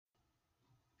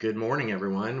Good morning,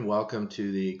 everyone. Welcome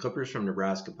to the Clippers from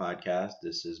Nebraska podcast.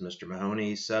 This is Mr.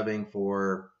 Mahoney subbing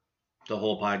for the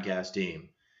whole podcast team.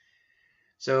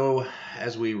 So,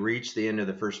 as we reach the end of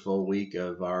the first full week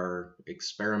of our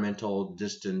experimental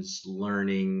distance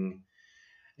learning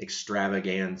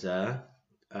extravaganza,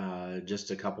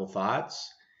 just a couple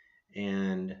thoughts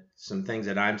and some things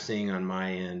that I'm seeing on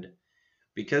my end.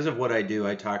 Because of what I do,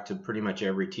 I talk to pretty much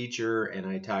every teacher and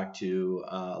I talk to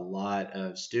a lot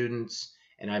of students.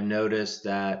 And I've noticed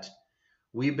that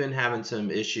we've been having some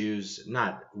issues,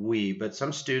 not we, but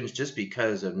some students, just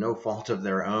because of no fault of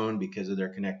their own, because of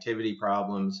their connectivity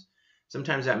problems.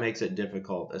 Sometimes that makes it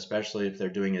difficult, especially if they're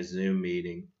doing a Zoom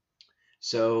meeting.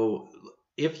 So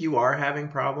if you are having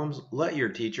problems, let your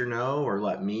teacher know, or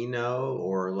let me know,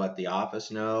 or let the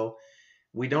office know.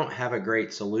 We don't have a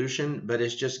great solution, but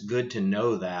it's just good to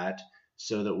know that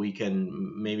so that we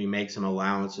can maybe make some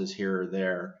allowances here or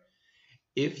there.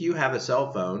 If you have a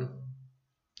cell phone,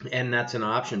 and that's an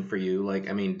option for you,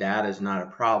 data is not a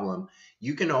problem.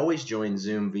 You can always join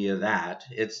Zoom via that.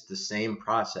 It's the same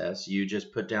process. You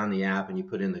just put down the app and you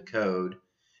put in the code,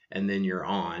 and then you're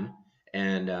on.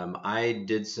 And I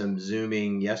did some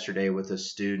Zooming yesterday with a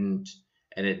student,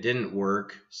 and it didn't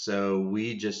work. So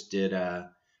we did a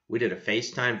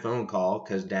FaceTime phone call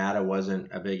because data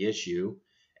wasn't a big issue,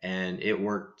 and it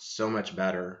worked so much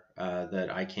better that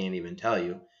I can't even tell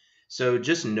you. So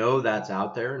just know that's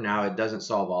out there. Now, it doesn't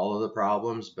solve all of the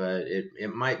problems, but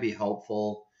it might be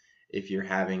helpful if you're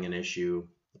having an issue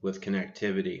with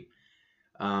connectivity.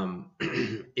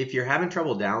 If you're having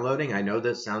trouble downloading, I know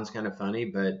this sounds kind of funny,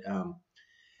 but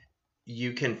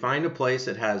you can find a place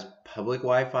that has public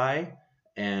Wi-Fi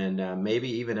and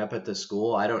maybe even up at the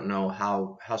school. I don't know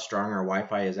how strong our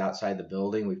Wi-Fi is outside the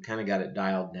building. We've kind of got it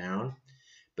dialed down.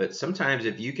 But sometimes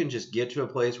if you can just get to a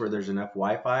place where there's enough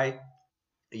Wi-Fi,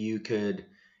 you could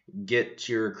get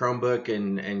your Chromebook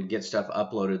and get stuff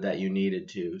uploaded that you needed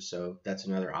to. So that's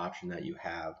another option that you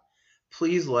have.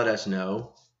 Please let us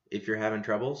know if you're having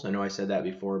troubles. I know I said that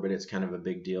before, but it's kind of a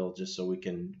big deal just so we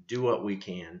can do what we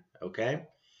can. Okay.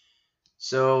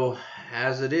 So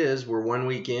as it is, we're 1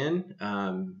 week in,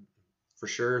 for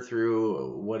sure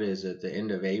through, what is it, the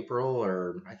end of April,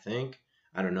 or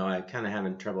I don't know. I kind of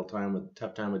having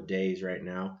tough time with days right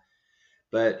now.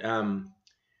 But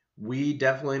we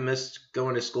definitely miss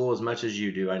going to school as much as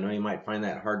you do. I know you might find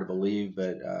that hard to believe,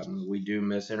 but we do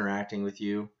miss interacting with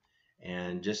you.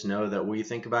 And just know that we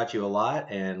think about you a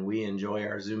lot, and we enjoy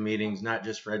our Zoom meetings, not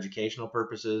just for educational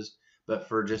purposes, but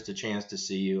for just a chance to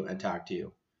see you and talk to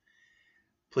you.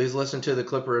 Please listen to the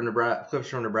Clippers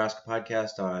from Nebraska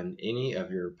podcast on any of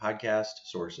your podcast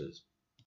sources.